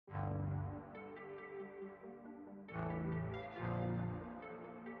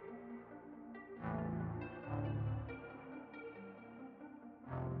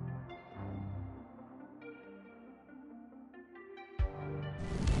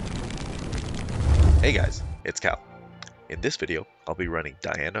Hey guys, it's Cal. In this video, I'll be running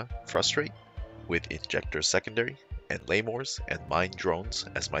Diana Frustrate with Injector Secondary and Laymores and Mine Drones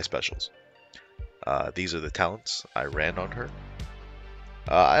as my specials. These are the talents I ran on her.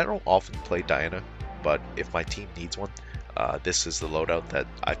 I don't often play Diana, but if my team needs one, this is the loadout that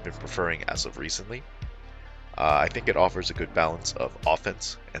I've been preferring as of recently. I think it offers a good balance of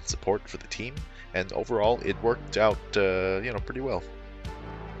offense and support for the team, and overall it worked out pretty well.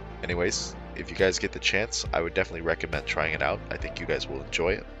 Anyways, if you guys get the chance, I would definitely recommend trying it out. I think you guys will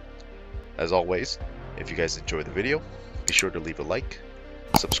enjoy it. As always, if you guys enjoy the video, be sure to leave a like,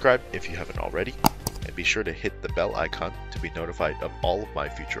 subscribe if you haven't already, and be sure to hit the bell icon to be notified of all of my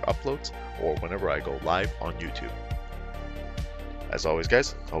future uploads or whenever I go live on YouTube. As always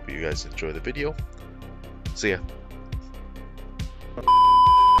guys, hope you guys enjoy the video. See ya.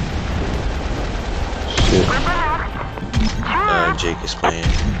 Shit. Jake is playing.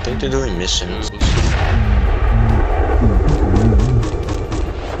 I think they're doing missions.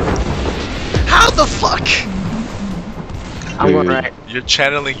 How the fuck? I'm going right. You're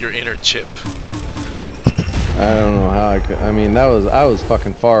channeling your inner Chip. I don't know how I could. I mean, I was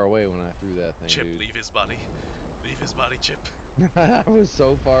fucking far away when I threw that thing. Chip, dude. leave his body. Leave his body, Chip. I was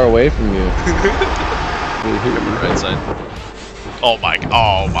so far away from you. Right side. Oh my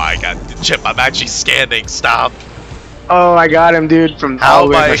god, Chip, I'm actually scanning. Stop. Oh, I got him, dude, from all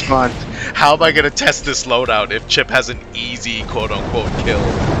the way in response. How am I gonna test this loadout if Chip has an easy quote-unquote kill?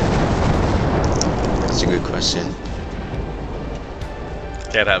 That's a good question.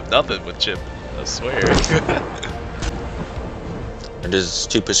 Can't have nothing with Chip, I swear. There's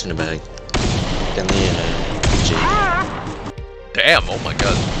 2% in the bag. Stanley and Jake. Damn, oh my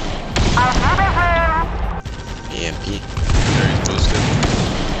god. EMP. There, he's boosted.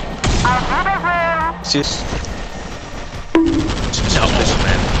 No,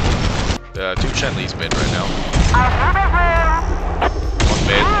 man. 2 Shenleys mid right now. 1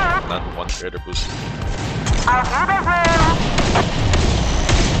 mid, not 1 trader boosted.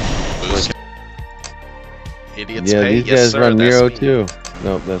 Boost. Idiots Yeah, pay. these Yes, guys sir, run that's Nero me. too.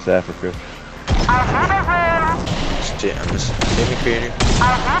 Nope, that's Africa. I'm just baby creator.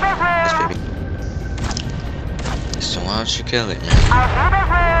 This baby. So why don't you kill it, man?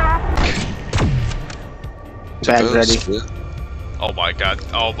 Bag ready. Oh my god,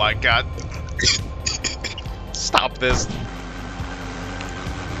 oh my god. Stop this.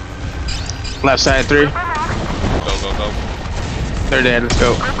 Left side 3. Go. Third dead, let's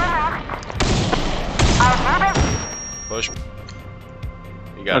go. Push.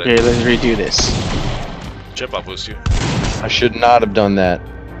 You got Okay, it. let's redo this. Chip, I'll boost you. I should not have done that.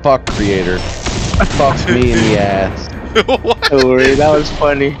 Fuck creator. Fuck me in the ass. What? Don't worry, that was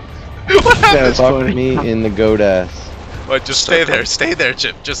funny. That was Fuck funny. me in the goat ass. Wait, just stay there,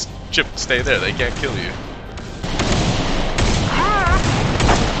 Chip. Just, Chip, stay there. They can't kill you.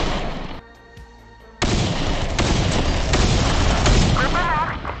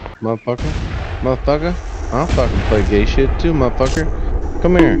 Motherfucker. I'll fucking play gay shit too, motherfucker.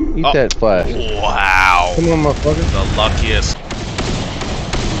 Come here, eat that flash. Wow. Come on, motherfucker. The luckiest.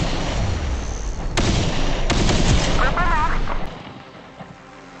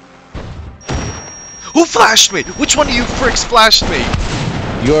 Who flashed me? Which one of you fricks flashed me?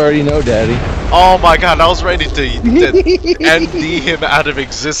 You already know, daddy. Oh my god, I was ready to ND him out of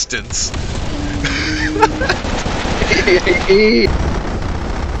existence.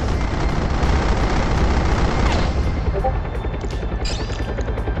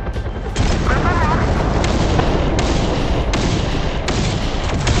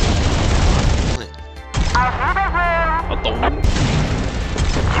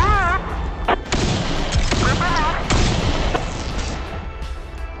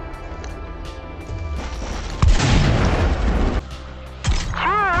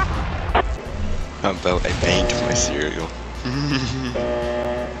 How about I banged my cereal?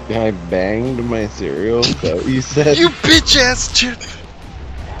 I banged my cereal. Is that what you said? You bitch ass Chip.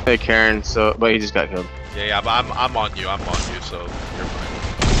 Hey Karen, but he just got killed. Yeah, but I'm on you, so you're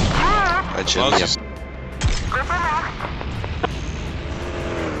fine. I should Well,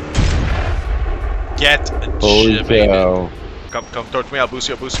 Get Holy jibbated. cow. Come towards me, I'll boost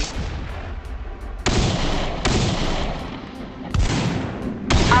you, You're good,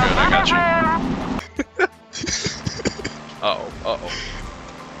 I got you. Uh-oh.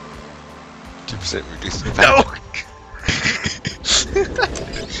 2% reduced. No!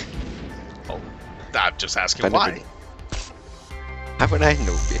 Oh, I'm just asking why. How would I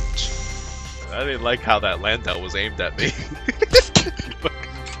know, bitch? I didn't like how that landau was aimed at me.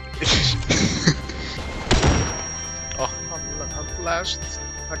 Oh, I'm flashed.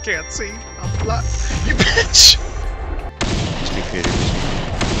 I can't see. I'm blind. You bitch! Just be creative.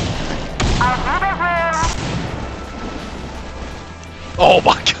 Oh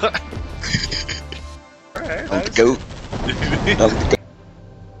my god! Alright, I'm the goat.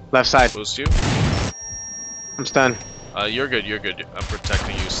 Left side. Boost you. I'm stunned. You're good, you're good. I'm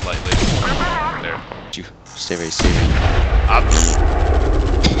protecting you slightly. There. You stay very safe.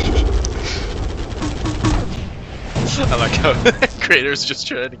 I like how Crater's just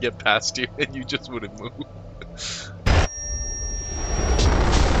trying to get past you and you just wouldn't move.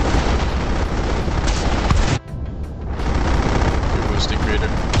 You're boosting Crater.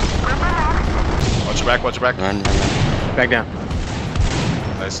 Watch your back, watch your back. Run. Back down.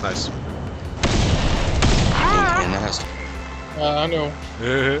 Nice, nice. I know.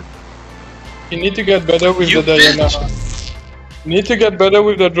 You need to get better with You the Diana. You need to get better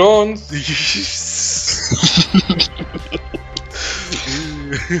with the drones.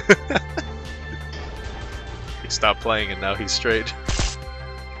 He stopped playing and now he's straight.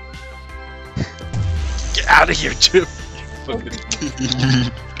 Get out of here, Jim!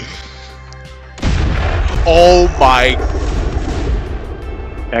 Oh my!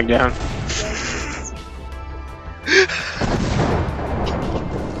 Back down.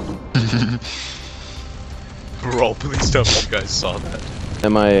 Roll, please tell me you guys saw that.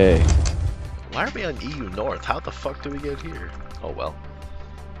 MIA. Why are we on EU North? How the fuck do we get here? Oh well.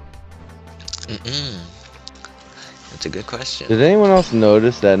 That's a good question. Did anyone else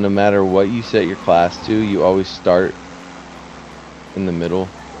notice that no matter what you set your class to, you always start in the middle?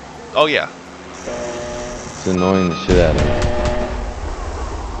 Oh yeah. It's annoying the shit out of me.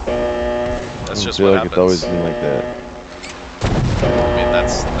 That's just I feel what like happens. it's always been like that. I mean,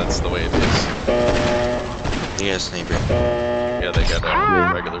 that's the way it is. Yeah, sniper. Yeah, they got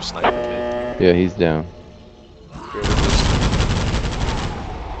a regular sniper kit. Yeah, he's down.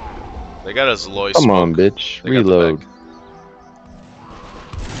 They got a Zloy Come smoke. on, bitch. They got the Reload. back.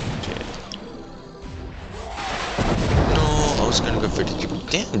 No, I was gonna go for the people.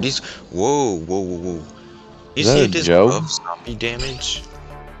 Damn, these. Whoa. You Is that see a this joke? buff zombie damage?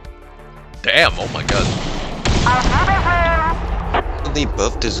 Damn! Oh my god. They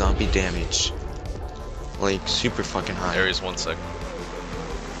buffed the zombie damage. Like, super fucking high. Ares, 1 sec.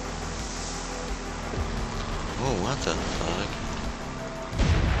 Oh, what the fuck?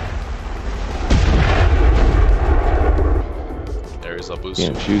 Ares, I'll boost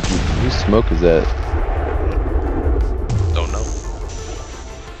Can't you. shoot you. Whose smoke is that? Don't know.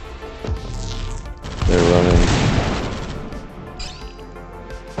 They're running.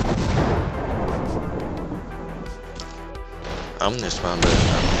 I'm this one,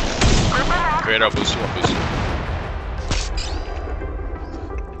 but Great, I'll boost you, I'll boost you.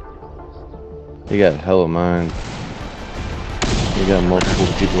 They got hella mine. They got multiple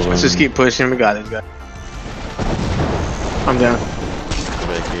people running. Let's just keep pushing. We got it, guys. I'm down. go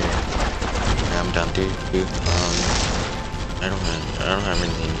back here. Yeah, I'm down too. I don't have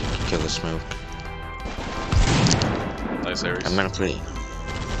anything to kill the smoke. Nice, Ares. I'm gonna play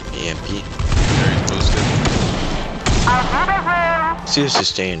EMP. Ares boosted. Seriously,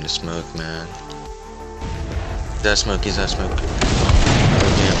 stay in the smoke, man. Is that smoke? Is that smoke? Oh,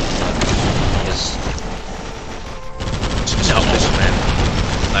 damn. Yes. No, man.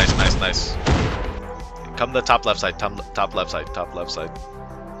 Nice. Come the top left side, top left side.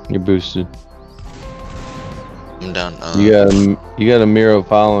 You're boosted. I'm down. You got a Miro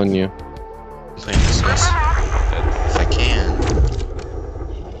following you. I'm playing this list. If I can.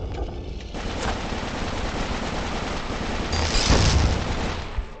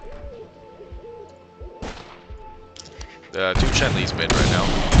 Two Chenleys mid right now.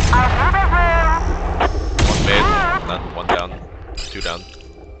 One mid, one down, two down.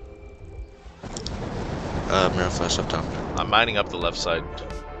 Mirror flash up top. I'm mining up the left side.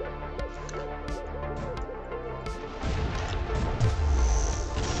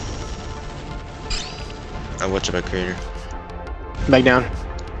 I watch about creator. Back down.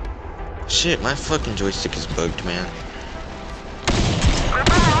 Shit, my fucking joystick is bugged, man.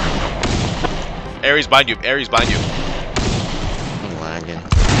 Ares bind you, Ares bind you. I'm lagging.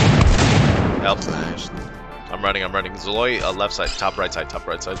 Help. Flash. I'm running. Zaloy, left side, top right side.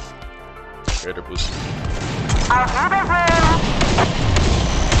 Greater boost.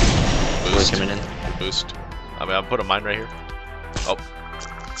 Boy coming in. Boost. I mean, I'll put a mine right here. Oh,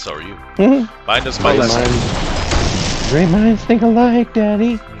 so are you. Mhm. Bind us, Great bind us. minds. Great minds think alike,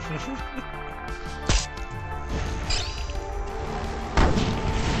 Daddy.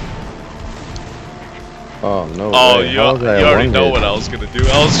 Oh no. Oh, way. you How was that already one know hit? what I was gonna do.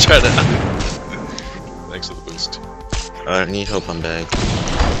 I was trying to. Thanks for the boost. I need help on bag.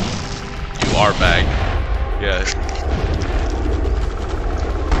 You are bag. Yeah.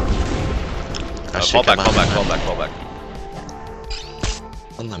 Fall back.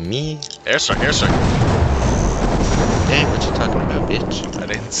 On me? Airstrike. Damn, what you talking about, bitch? I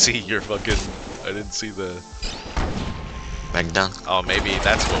didn't see your fucking. I didn't see the. Back down. Oh, maybe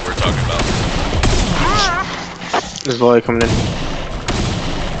that's what we're talking about. There's volley coming in.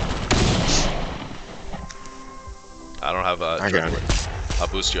 I don't have a. I got it. I'll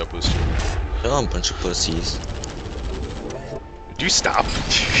boost you. You're a bunch of pussies. Did you stop?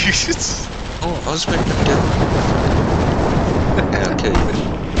 Oh, I was waiting to kill. Yeah, I'll kill you.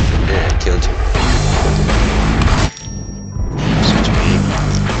 Yeah, I killed you. Such a baby.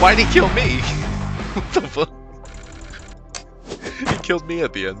 Why'd he kill me? What the fuck? He killed me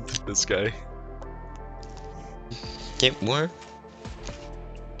at the end, this guy. Get more?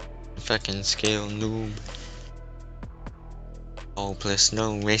 Fucking scale noob. Oh, plus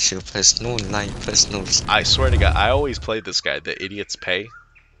no ratio, plus no light, plus no. I swear to God, I always play this guy, the idiots pay,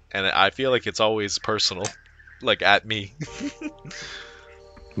 and I feel like it's always personal, like at me.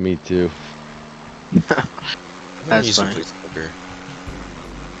 Me too. That's fine.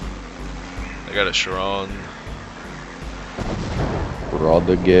 I got a Sharon.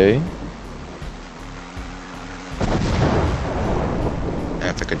 Rather gay.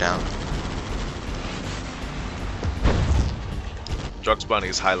 Africa down. Drugs Bunny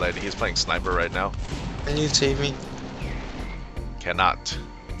is highlighting. He's playing sniper right now. Can you save me? Cannot.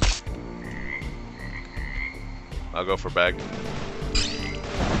 I'll go for bag.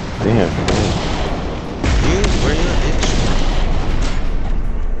 Damn. Where you at,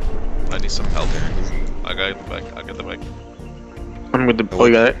 bitch? I need some help. I got the bag. I got the bag. I'm with the. Oh,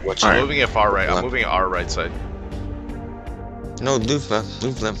 you got it? Watch I'm out. moving it far right. I'm Left. moving it our right side. No, move left,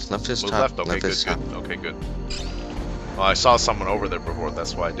 left is Move top. left? Okay, good, is top. good. Okay, good. Well, I saw someone over there before,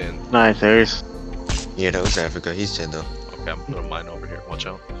 that's why I didn't. Nice, Aries. Yeah, that was Africa, he's dead though. Okay, I'm putting mine over here. Watch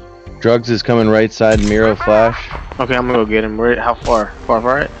out. Drugs is coming right side, Miro flash. Okay, I'm gonna go get him. Where? How far? Far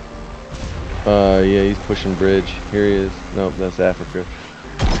right? Yeah, he's pushing bridge. Here he is. Nope, that's Africa.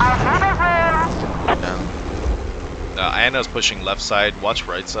 Down. Anna's pushing left side. Watch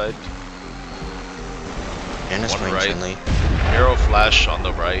right side. And it's One playing right. friendly. Arrow flash on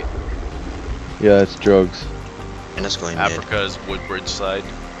the right. Yeah, that's drugs. And it's going mid. Africa's Woodbridge side.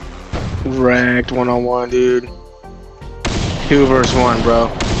 Wrecked 1-on-1, dude. 2 versus 1, bro.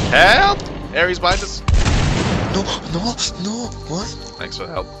 Help! Aries behind us. No, what? Thanks for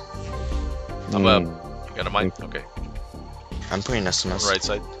the help. I'm up. You got a mic? Okay. I'm putting SMS. Right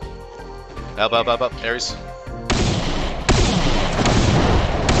side. Help. Aries.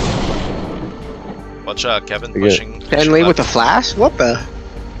 Watch out, Kevin. Pushing. And lead with the flash? What the?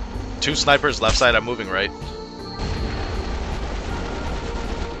 2 snipers left side. I'm moving right.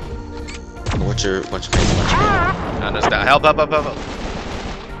 What's your face? Anna's down. Help. I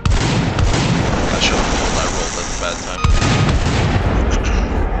should have rolled. I rolled at a bad time.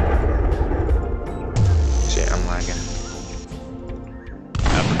 Shit, I'm lagging.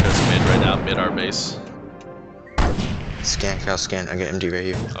 Africa's mid right now. Mid our base. Scan, Cal, scan. I got MD right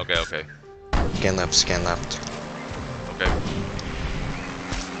here. Okay. Scan left. Okay.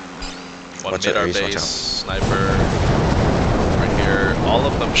 One Watch mid out, our Aries, watch base. out. Sniper. Right here. All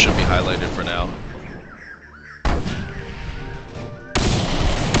of them should be highlighted for now.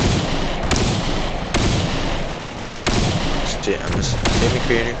 Shit, I'm just. Save me,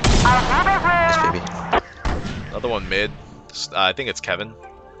 creator. Yes, baby. Another one mid. I think it's Kevin.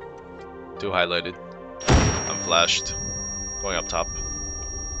 2 highlighted. I'm flashed. Going up top.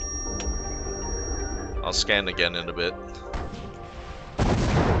 I'll scan again in a bit.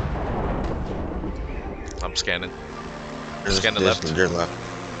 I'm scanning. Scan the left. Your left.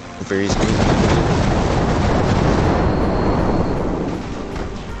 Very easy.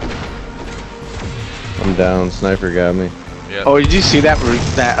 I'm down. Sniper got me. Yeah. Oh, did you see that?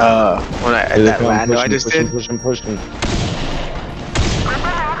 That random I just did? Pushing.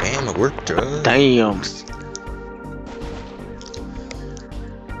 Damn, it worked, bro. Damn.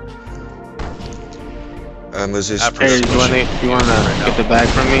 Was this Africa. Hey, you wanna get the bag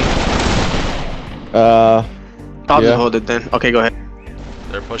from me? I'll Yeah. just hold it then. Okay, go ahead.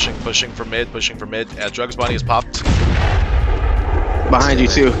 They're pushing for mid. Drugs Bunny is popped. Behind you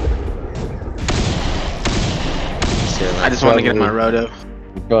too. Shit, I just want to get my roto.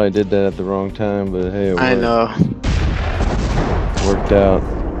 You probably did that at the wrong time, but hey, it I worked. know. Worked out.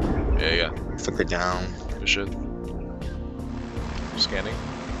 Yeah. Fuck it down. Good shit. Scanning.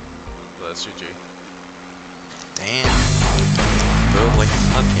 So that's GG. Damn. Bro, like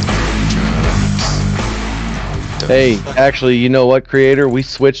fucking drugs. Hey, actually, you know what, creator? We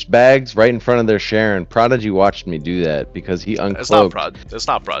switched bags right in front of their Sharon. Prodigy watched me do that because he uncloaked. It's not Prod. It's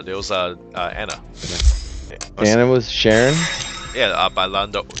not Prod. It was Anna. Anna was Sharon? Yeah, by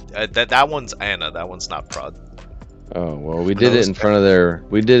Lando. That one's Anna. That one's not Prod. Oh well, we did it in front of their.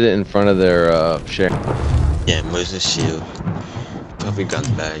 We did it in front of their Sharon. Yeah, Moses shield. Probably gun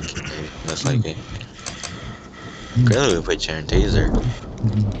bag, maybe, most likely. Clearly we played Sharon Taser.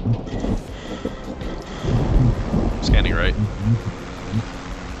 Scanning right.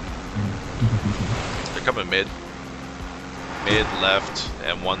 They're coming mid. Mid, left,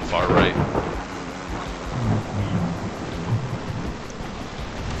 and one far right.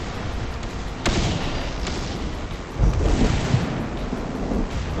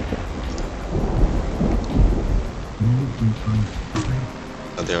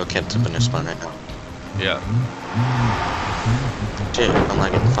 Oh, they're all camped up in their spawn right now. Yeah. Shit, I'm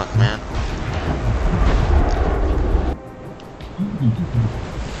lagging the fuck, man.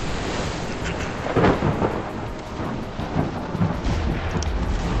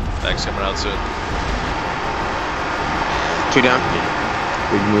 Bag's coming out soon. 2 down.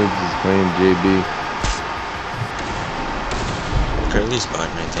 Big moves is playing JB. Curly's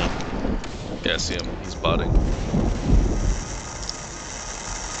botting, I think. Yeah, I see him. He's botting.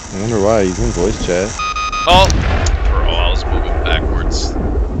 I wonder why he's in voice chat. Oh! Bro, I was moving backwards.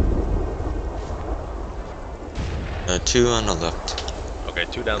 2 on the left. Okay,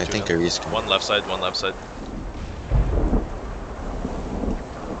 2 down, I 2 think down. Aries. One left side, one left side.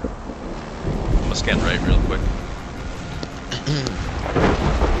 I'm gonna scan right real quick.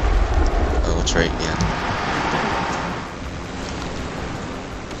 Oh, it's right, yeah.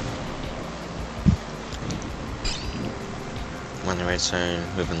 On the right side,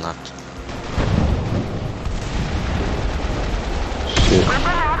 moving left. Shit.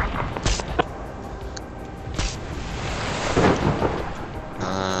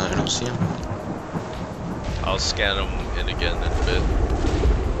 I don't see him. I'll scan him in again in a bit.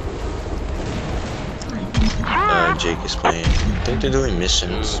 Jake is playing. I think they're doing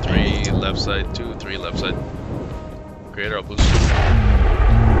missions. 2, 3 left side, 2, 3 left side. Creator, I'll boost you.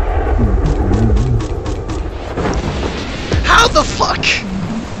 How the fuck?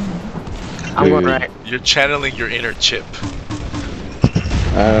 I'm going right. You're channeling your inner Chip.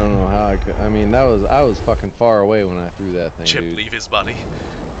 I don't know how I could. I mean, I was fucking far away when I threw that thing, Chip, dude. leave his body.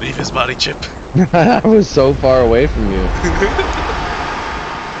 Leave his body, Chip. I was so far away from you. You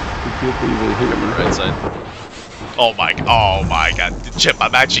can't believe it hit Come on me. the right side. Oh my god. Chip,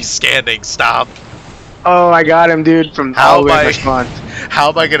 I'm actually scanning. Stop. Oh, I got him, dude, from How all the way am I- in spawn. How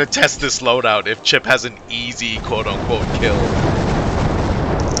am I gonna test this loadout if Chip has an easy quote-unquote kill?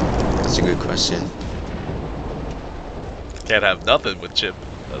 That's a good question. Can't have nothing with Chip,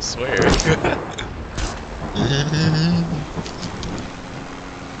 I swear.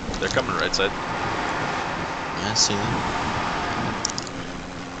 They're coming right side. Yeah, I see them.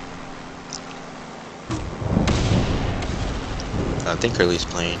 I think Curly's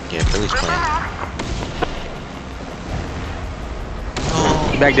playing. Yeah, Curly's playing.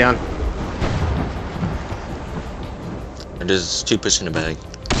 Oh, Back down. there's 2 pushing the bag.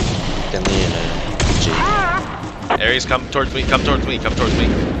 Denley and Jake. Aries, come towards me, come towards me, come towards me.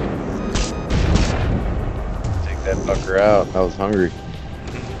 Take that fucker out. I was hungry.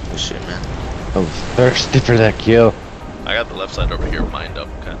 Oh shit, man. I was thirsty for that kill. I got the left side over here mined up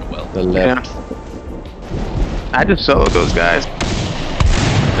kind of well. The left. I just soloed those guys.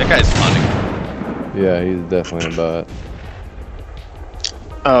 That guy's hunting. Yeah, he's definitely a bot.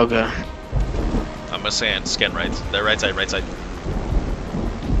 Oh, okay. I'm gonna scan right. They're right side, right side.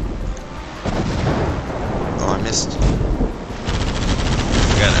 Oh, I missed. We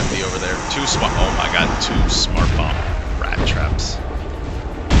got an empty over there. 2 smart. Oh my god, 2 smart bomb rat traps.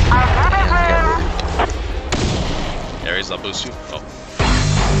 Aries, I'll boost you. Oh.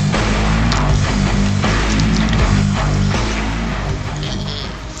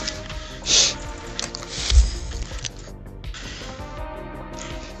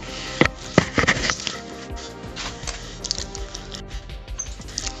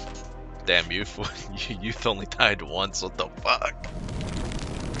 Damn, you've only died once. What the fuck?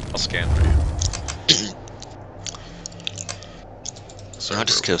 I'll scan for you. So I'll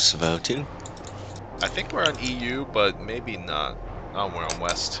just kill Savo too. I think we're on EU, but maybe not. Oh, we're on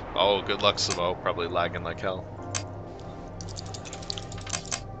West. Oh, good luck, Savo. Probably lagging like hell.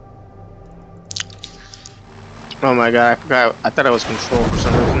 Oh my god, I forgot. I thought I was control for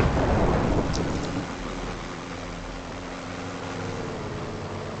some reason.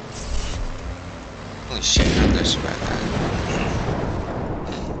 Holy shit, I'm gonna survive that.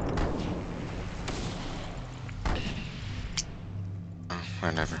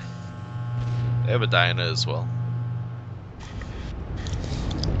 Whatever. They have a Diana as well.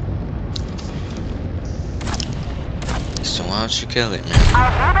 So why don't you kill it, man?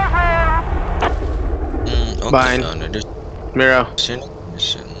 Okay, Mine. Miro.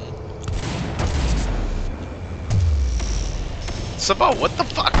 Sabo, what the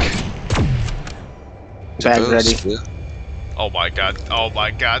fuck? Bag ready. Oh my god, oh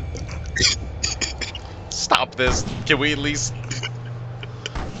my god. Stop this. Can we at least...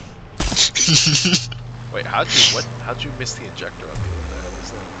 Wait, how'd you miss the injector on me? What the hell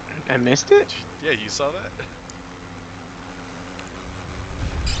is that? I missed it? Yeah, you saw that?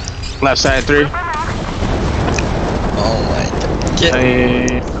 Left side 3. Oh my god.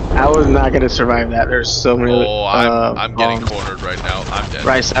 I was not gonna survive that. There's so many. Oh, I'm getting bombs. cornered right now. I'm dead.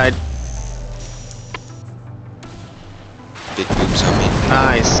 Right side. Big boobs on me.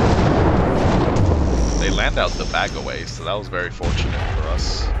 Nice. They land out the bag away, so that was very fortunate for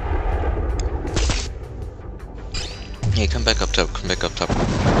us. Hey, come back up top. Come back up top.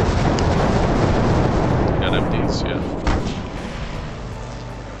 Got empties, yeah.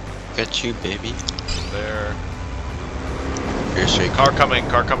 Got you, baby. There. Here, straight. Car coming,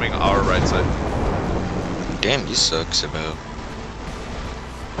 our right side. Damn, you suck, Sabo.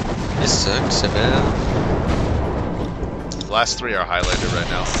 You suck, Sabo. The last 3 are highlighted right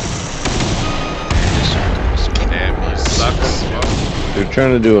now. Damn, he sucks. Oh. They're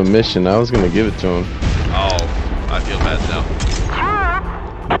trying to do a mission. I was gonna give it to him. Oh, I feel bad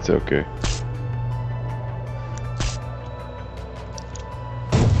now. It's okay.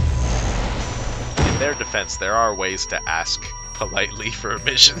 In their defense, there are ways to ask politely for a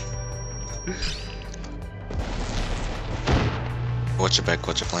mission. Watch your back,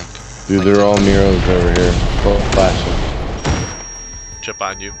 watch your flank. Dude, they're all Miros over here. Oh, flashing. Chip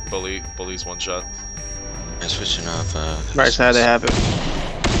on you, bully's one shot. I'm switching off, Right side they have it.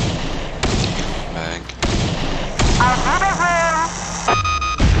 bag.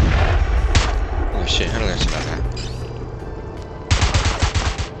 Oh shit, how did I survive that?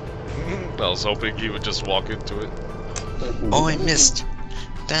 I was hoping he would just walk into it. Oh, I missed.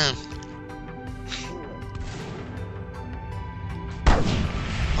 Damn.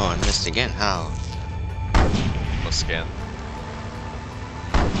 Oh, I missed again. How? Must scan.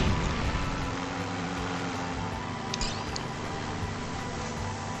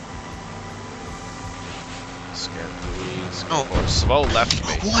 Scan please. Oh. Svo left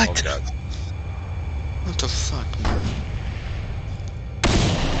me. What? Oh god. What the fuck, man?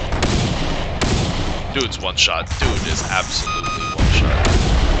 Dude's one shot. Dude is absolutely one shot.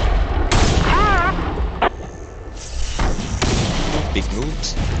 Big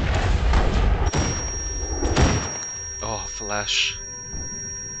moves. Oh, flash.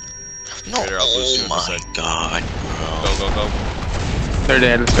 No. Here, I'll boost you in a Oh my sec. god, Go, go, go. They're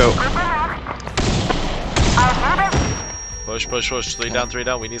dead. Let's go. Push, push, push. 3 down, 3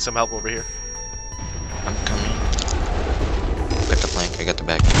 down. We need some help over here. I'm coming. Got the flank. I got the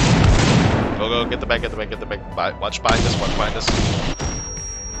back. Go, go. Get the back, get the back, get the back. Watch behind us, watch behind us.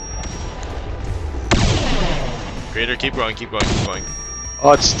 Creator, keep going, keep going, keep going.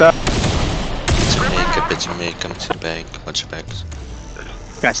 Oh, it's stuck. It's a make. Come to the bag. Watch your backs.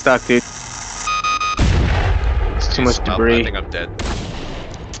 Got stuck, dude. It's too much I debris. think I'm dead.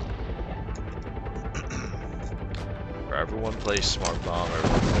 Everyone plays smart bomb,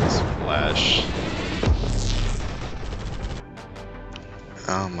 everyone plays flash.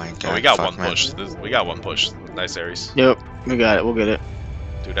 Oh my god. Oh, we got fuck, one man. push. We got one push. Nice Ares. Yep, we got it. We'll get it.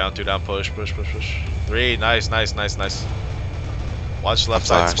 2 down, push, push, push, push. 3, nice, nice, nice, nice. Watch left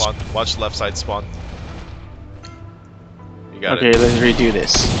Flash. side spawn. Watch left side spawn. You got Okay, it. let's redo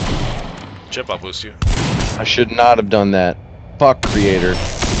this. Chip, I'll boost you. I should not have done that. Fuck creator.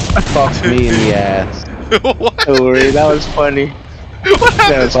 Fuck me in the ass. What? Don't worry, that was funny. What happened?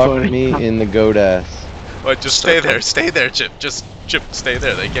 That was Fuck funny. me in the goat ass. Wait, just stay there, Chip. Just, Chip, stay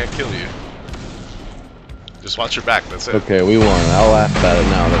there. They can't kill you. Just watch your back, that's it. Okay, we won. I'll laugh about it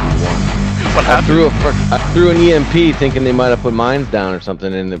now that we won. What I happened? threw an EMP thinking they might have put mines down or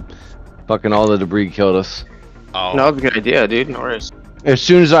something, and fucking all the debris killed us. Oh. No, that was a good idea, dude. No worries. As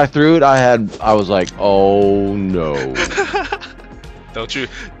soon as I threw it, I was like, oh no. Don't you,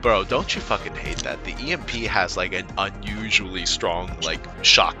 bro, don't you fucking hate that? The EMP has like an unusually strong like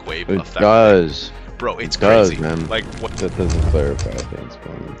shockwave It effect. does. Bro, it's It does, crazy. man. Like what? That doesn't clarify things for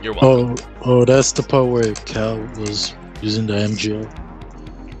me. You're welcome. Oh, that's the part where Cal was using the MGO.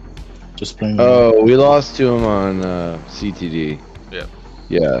 Just playing. Oh, we lost to him on CTD. Yeah.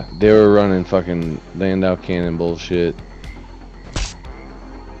 Yeah, they were running fucking Landau cannon bullshit.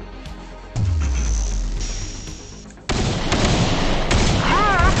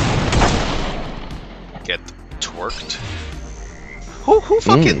 twerked. Who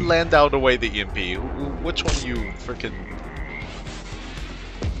fucking land out away the EMP? Which one of you freaking?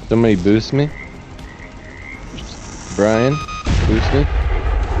 Somebody boost me. Brian, boost me.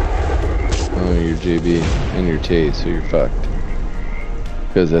 Oh, you're JB and you're Tase, so you're fucked.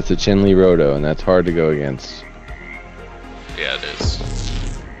 Because that's a Chinley Roto, and that's hard to go against. Yeah, it is.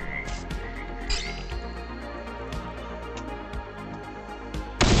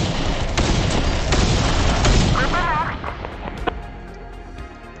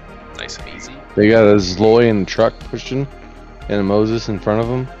 Nice and easy. They got a Zloy and a truck pushing, and a Moses in front of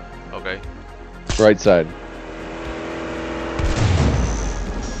them. Okay. Right side.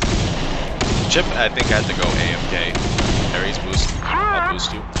 Chip, I think, had to go AFK. Aries boost. I'll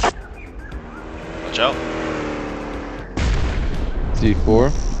boost you. Watch out.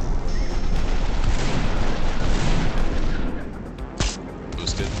 C4.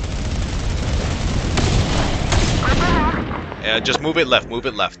 Boosted. Yeah, just move it left, move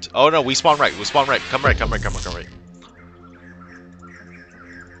it left. Oh no, we spawn right, we spawn right. Come right, come right, come right, come right.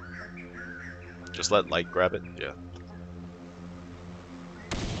 Just let light grab it, yeah.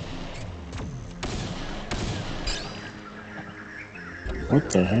 What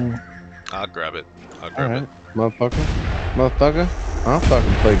the hell? I'll grab it. I'll grab it. Motherfucker. Motherfucker. I'll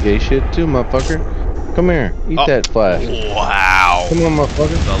fucking play gay shit too, motherfucker. Come here. Eat that flash. Wow. Come on,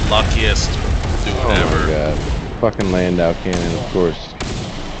 motherfucker. The luckiest dude ever. Oh my god. Fucking Landau cannon, of course.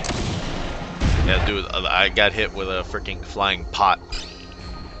 Yeah, dude, I got hit with a freaking flying pot.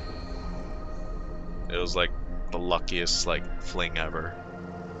 It was like the luckiest, like, fling ever.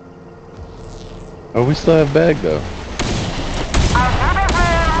 Oh, we still have bag though.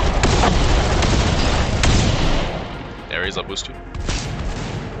 Aries, I'll boost you.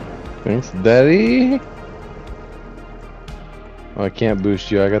 Thanks, daddy. Oh, I can't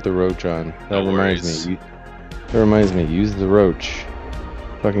boost you. I got the roach on. That reminds me. That reminds me. Use the roach.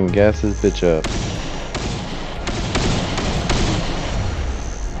 Fucking gas this bitch up.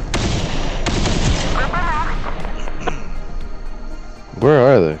 Where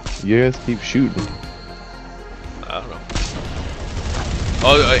are they? You guys keep shooting. I don't know.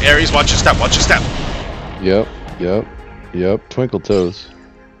 Oh, Aries, watch your step. Watch your step. Yep. Yep. Yep. Twinkle toes.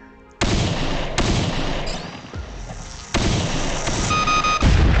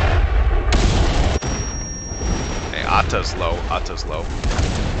 Hey, Atta's low. Atta's low.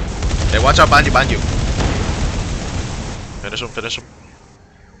 Hey, watch out, behind you, behind you. Finish him, finish him.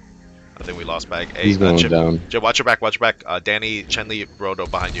 I think we lost bag. Hey, He's going Chip, down. Chip, watch your back, watch your back. Danny, Chenley, Rodo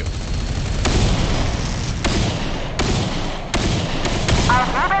behind you.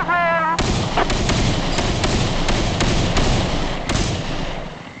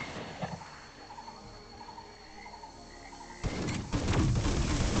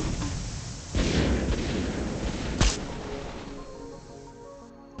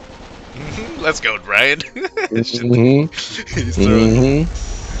 Let's go, Brian. He's throwing.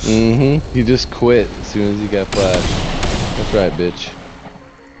 He just quit as soon as he got flashed. That's right, bitch.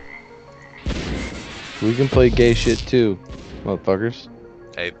 We can play gay shit too, motherfuckers.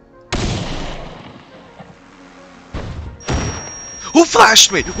 Hey. Who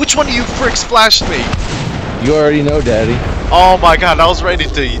flashed me? Which one of you fricks flashed me? You already know, daddy. Oh my god, I was ready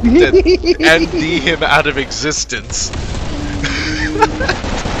to ND him out of existence.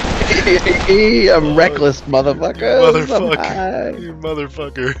 I'm reckless, motherfucker. Motherfucker. You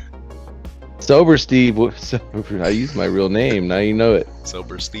motherfucker. Sober Steve. I used my real name. Now you know it.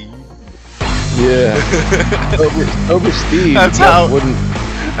 Sober Steve. Yeah. Sober Steve. That's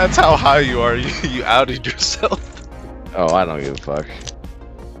how high you are. You outed yourself. Oh, I don't give a fuck.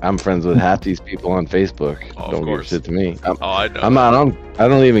 I'm friends with half these people on Facebook. Oh, don't give shit to me. I know. I'm not on. I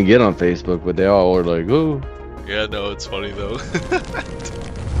don't even get on Facebook, but they all are like, "Ooh." Yeah, no, it's funny though.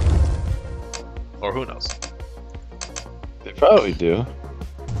 Or who knows? They probably do.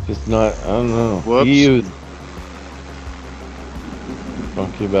 Just not. I don't know. Whoops. You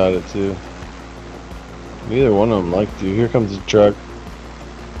funky about it too. Neither one of them like to. Here comes the truck.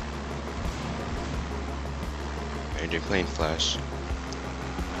 And you're playing flash.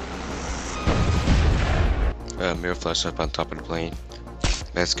 Mirror flash up on top of the plane.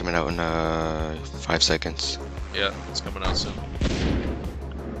 That's coming out in 5 seconds. Yeah, it's coming out soon.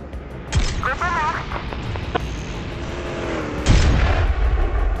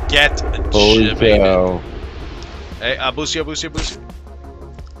 Get Holy shivving. cow. Hey, boost you, boost you, boost you.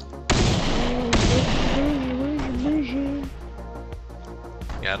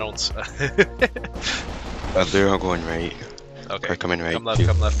 Yeah, I don't. They're all going right. Okay. They're coming right. Come left, too.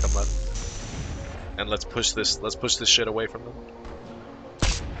 come left, come left. And let's push this shit away from them.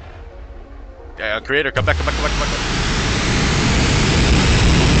 Creator, come back. Wait, what?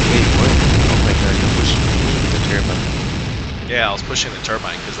 Oh my god, you're pushing the turbine. Yeah, I was pushing the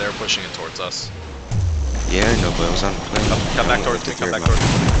turbine because they were pushing it towards us. Yeah, I know, but I was on the plane. Come back towards me, come back towards me.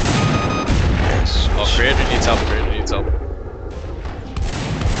 Yes. Oh, Creator needs help, Creator needs help.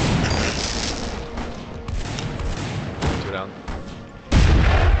 Two down.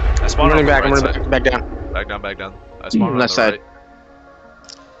 I I'm spawned on running the back. I'm right running side. back down. Back down. I spawned on Left the side. right.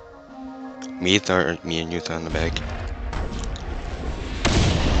 Me and Youth on the back.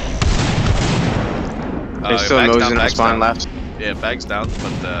 They're still bag's nosing down, at spawn down. left. Yeah, bag's down,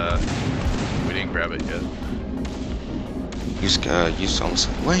 but we didn't grab it yet. Youth almost.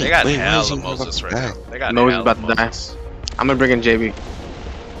 Wait, They got wait, why is hella he Moses right back? now. They got Moses hella about to die. Moses. I'm gonna bring in JB.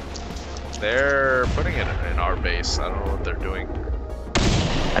 They're putting it in our base. I don't know what they're doing.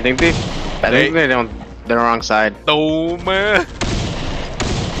 I think they don't. They're the wrong side. No, man.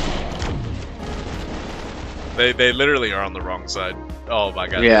 They literally are on the wrong side. Oh my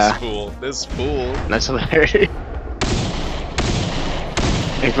god, Yeah. This fool. That's hilarious.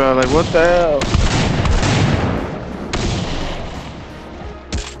 They felt like, what the hell?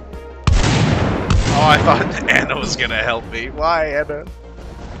 Oh, I thought Anna was gonna help me. Why, Anna?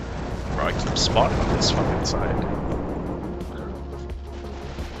 Bro, I keep spawning on this fucking side.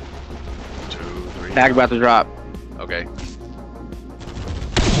 2, 3. Tag about to drop. Okay.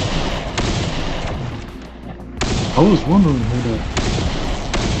 I was wondering who that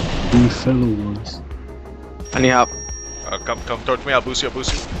blue fellow was. I need help. Come towards me. I'll boost you. Good,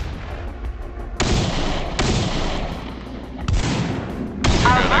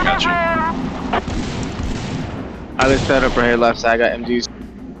 I got you. Other set up right here, left side. I got MGs.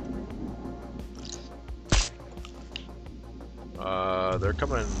 They're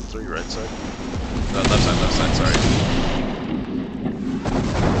coming 3 right side. No, left side, sorry.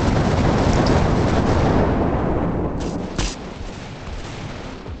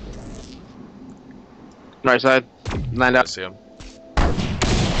 Right side. Lined I up. see him.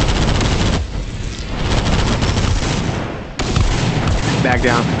 Back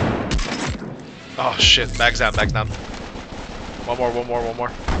down. Oh shit, bags down. One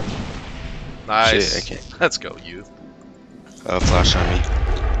more. Nice. Shit, okay. Let's go, youth. Flash on me.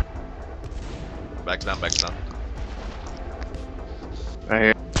 Bags down. Right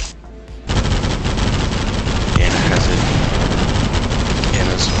here. Anna has it.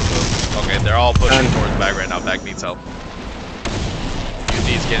 Anna's so Okay, they're all pushing Done. towards bag right now. Bag needs help.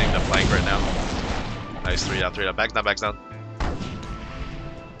 UD's getting the flank right now. Nice, 3 down. Bags down.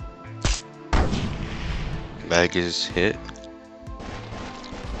 Bag is hit.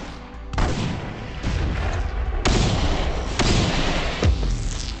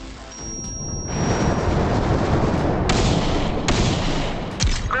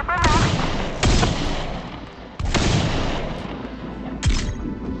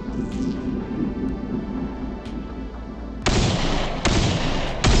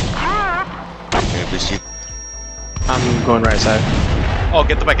 I'm going right side. Oh,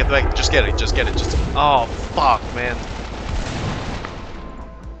 get the back. Just get it. Oh, fuck, man.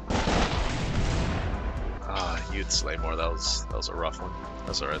 You'd slay more. That was a rough one.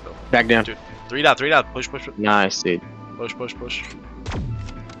 That's alright though. Back down. Dude, 3 down. Push. Nice, dude. Push.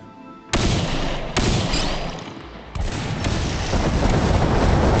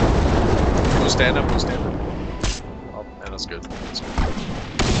 Who's stand up? Oh, and that's good.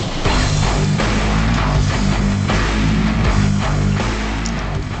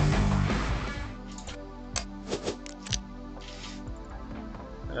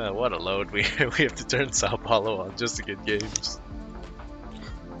 What a load. We have to turn Sao Paulo on just to get games.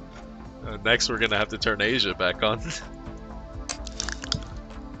 Next we're gonna have to turn Asia back on.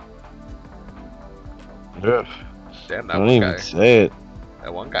 Ugh. Damn, that Don't one even guy. say it.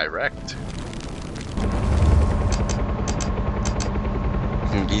 That one guy wrecked.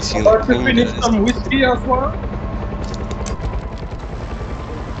 About to finish some whiskey as well.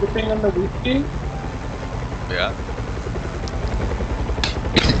 Sipping on the whiskey. Yeah.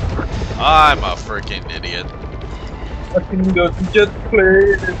 I'm a freaking idiot. Fucking just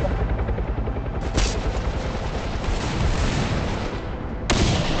play.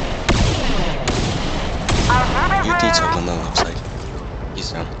 UT's up on the left side. He's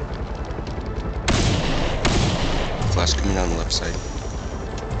down. Flash coming down the left side.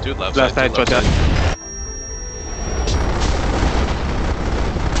 Dude, left Left side. side, Left left side.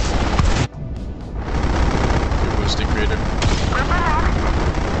 You're boosting creator.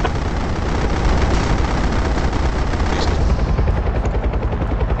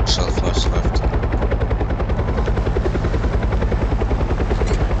 Flash left.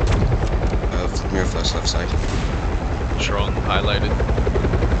 flash left side. Drone highlighted.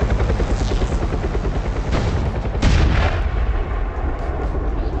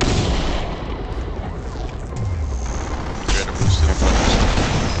 Creator boosted.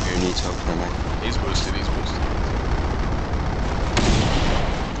 Here needs help from me. He's boosted, he's boosted.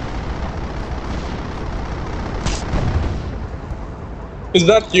 Is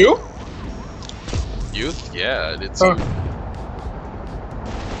that you? Youth? Yeah, it's Oh. you.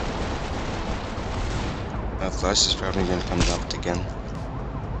 Flash is probably gonna come out again.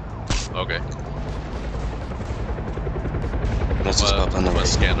 Okay. Let's just pop on the I'm gonna right.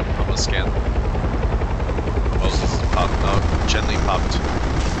 scan him. I'm gonna scan him. Moses popped. No, Chenli popped.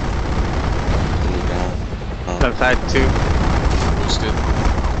 Knee down. Left side 2. Boosted.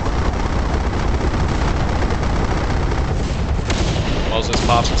 Moses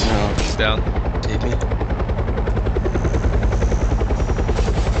popped. No. He's down. Take me.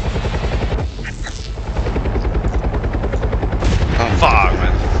 Oh, Fuck,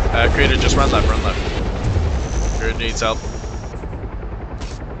 man. Creator, just run left, run left. Creator needs help.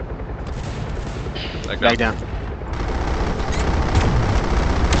 Back down.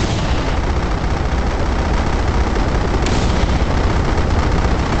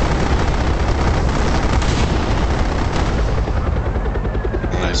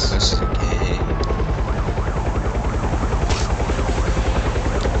 Nice. Flash is okay.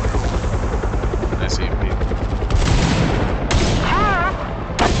 Nice EMP.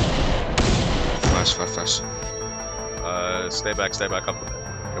 Flash. Stay back up.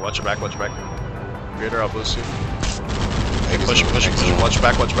 Okay, watch your back, watch your back. Creator, I'll boost you. Hey, push, watch your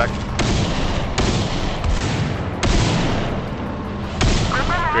back, watch your back.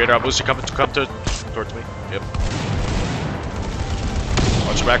 Creator, I'll boost you, come towards me. Yep.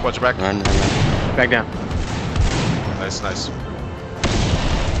 Watch your back, Run. Back down. Nice.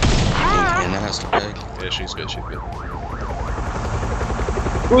 Anna has to bag. Yeah, she's good.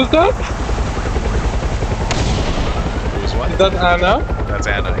 Who's that? Who's what? Is that Anna? That's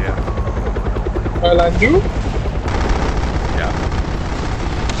Anna, yeah. Well, I do. Yeah.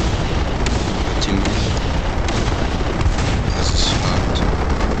 The teammate has a spot.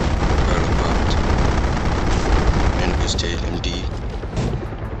 Battle popped. And his tail MD.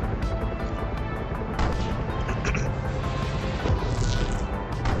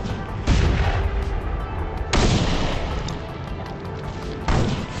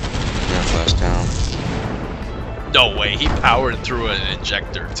 Yeah, flash down. No way, he powered through an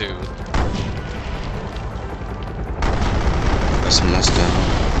injector too. SMS down.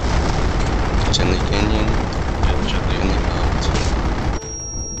 Chenli Canyon. Yeah, gently. Canyon popped.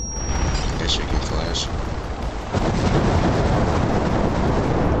 Guess you can flash.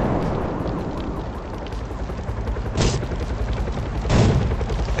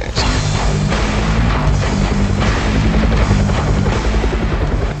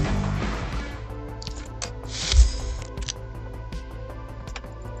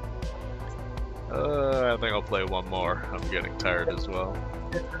 I think I'll play one more. I'm getting tired as well.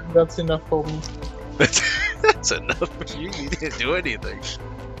 That's enough for me. That's enough. You didn't do anything.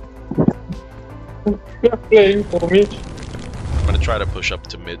 You're playing for me. I'm gonna try to push up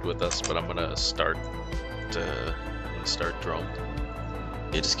to mid with us, but I'm gonna start drone.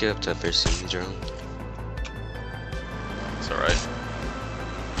 You just get up to first scene drone. It's alright.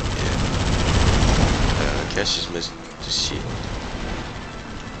 Cash just missed the shit.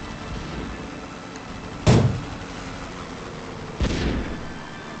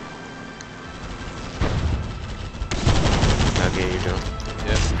 Okay, you drone.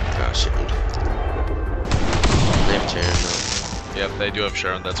 Yeah. Oh shit. They have Sharon though. Yep, they do have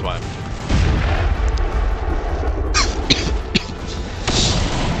Sharon, that's why I'm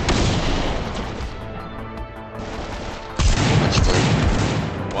Watch flame.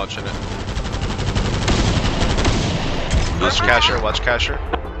 watching it. Watch Casher.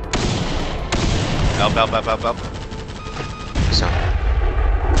 Help. So.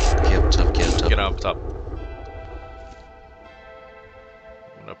 Get up top. Get up top.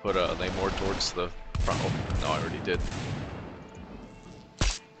 I'm gonna put a lane more towards the front. Oh, no, I already did.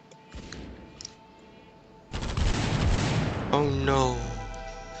 Oh no.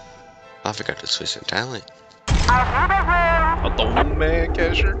 I forgot to switch the talent. Alone, man,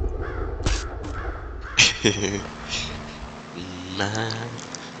 Casher. Man.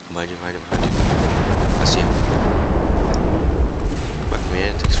 Behind you. I see him. Fuck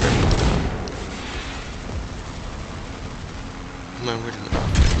man, it takes forever. Come on, where do we go?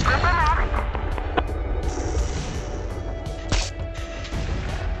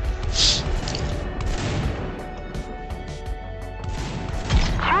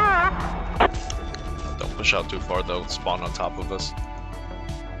 push out too far, they'll spawn on top of us.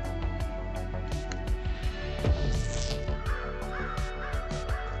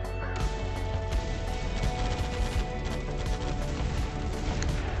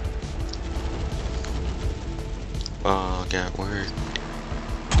 Oh, got word.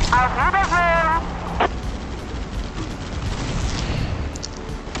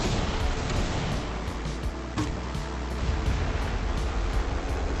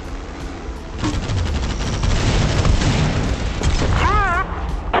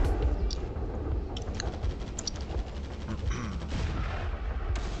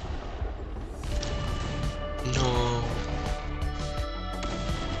 No.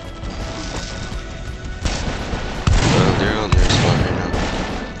 Well, they're on their spawn right now.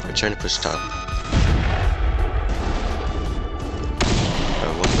 They're trying to push top.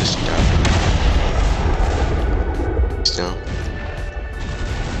 One push top. Still.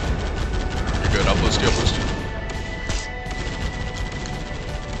 You're good, I'll boost you, I'll boost you.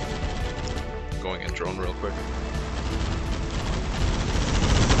 Going in drone real quick.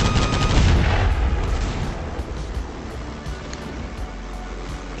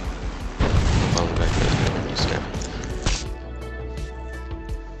 Falling back there. Just got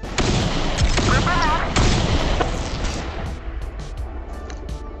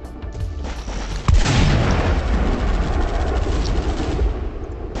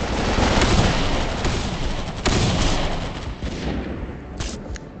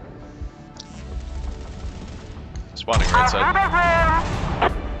Spawning right side.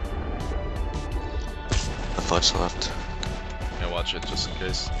 a fudge left. Yeah, watch it just in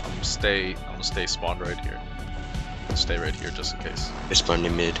case. I'm gonna stay spawned right here. Stay right here just in case. They spawned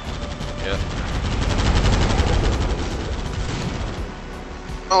in mid. Yeah.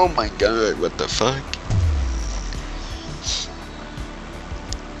 Oh my god, what the fuck?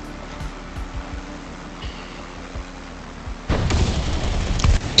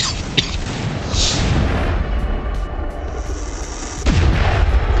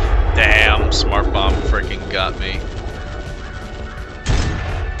 Damn, smart bomb freaking got me.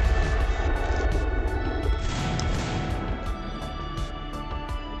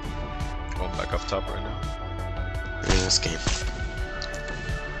 Going back up top right now. Yeah, this game.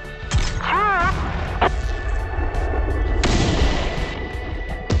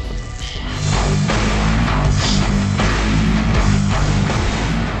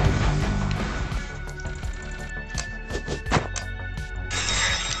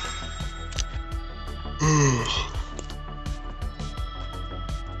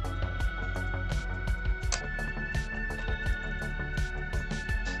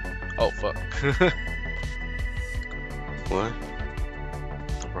 Oh fuck. What?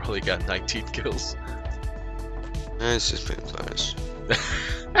 I've probably got 19 kills. It's just been flash.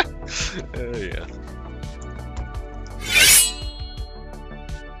 Yeah.